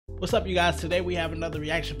What's up, you guys? Today we have another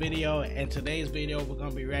reaction video, and today's video we're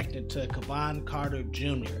going to be reacting to Kevon Carter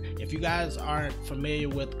Jr. If you guys aren't familiar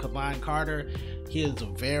with Kevon Carter, he is a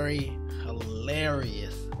very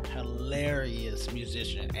hilarious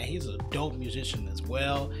musician, and he's a dope musician as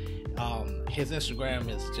well. His Instagram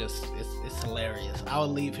is just it's hilarious. I'll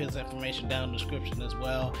leave his information down in the description as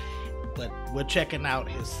well. But we're checking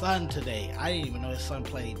out his son today. I didn't even know his son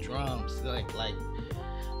played drums. Like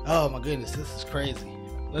oh my goodness, this is crazy.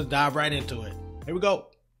 Let's dive right into it. Here we go.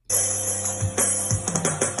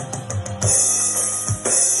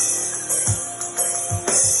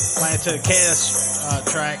 Playing to the Cash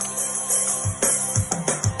track.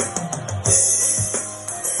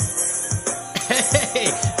 Hey,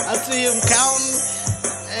 I see him counting.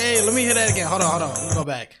 Hey, let me hear that again. Hold on. Let me go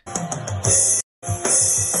back.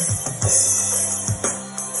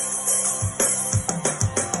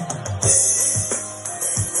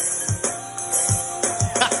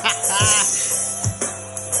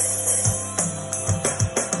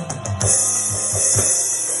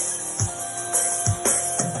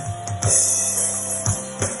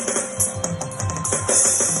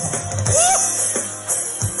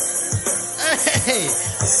 Hey.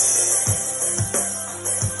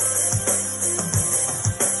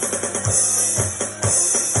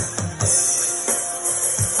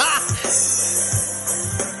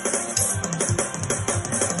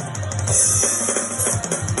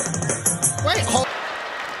 Wait, hold.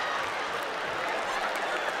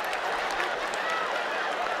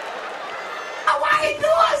 Why he do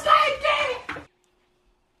us like that?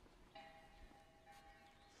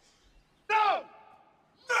 Whoa.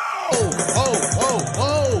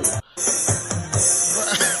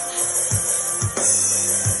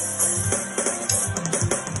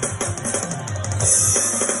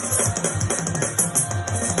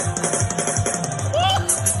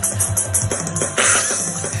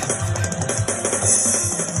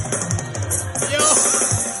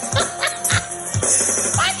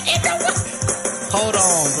 Hold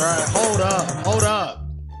on, bro. Hold up.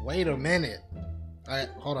 Wait a minute.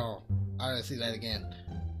 Hold on. I didn't see that again.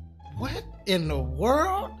 What in the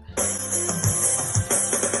world?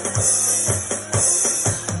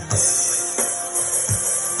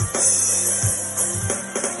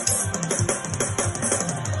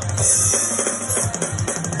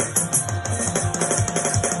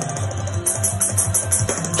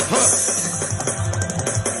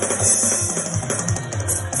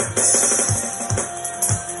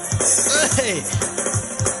 Hey.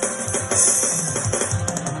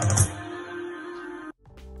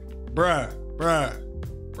 Bruh.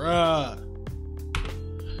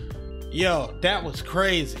 Yo, that was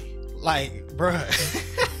crazy. Like, bruh.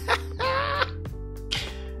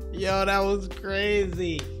 Yo, that was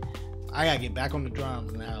crazy. I gotta get back on the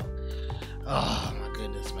drums now. Oh my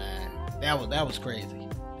goodness, man. That was crazy.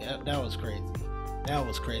 That was crazy. That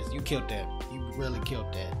was crazy. You killed that. You really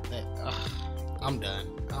killed that. I'm done.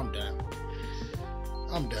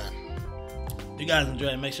 If you guys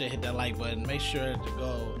enjoyed it, make sure to hit that like button. Make sure to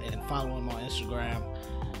go and follow him on Instagram.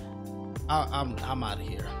 I'm out of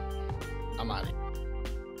here. I'm out of here.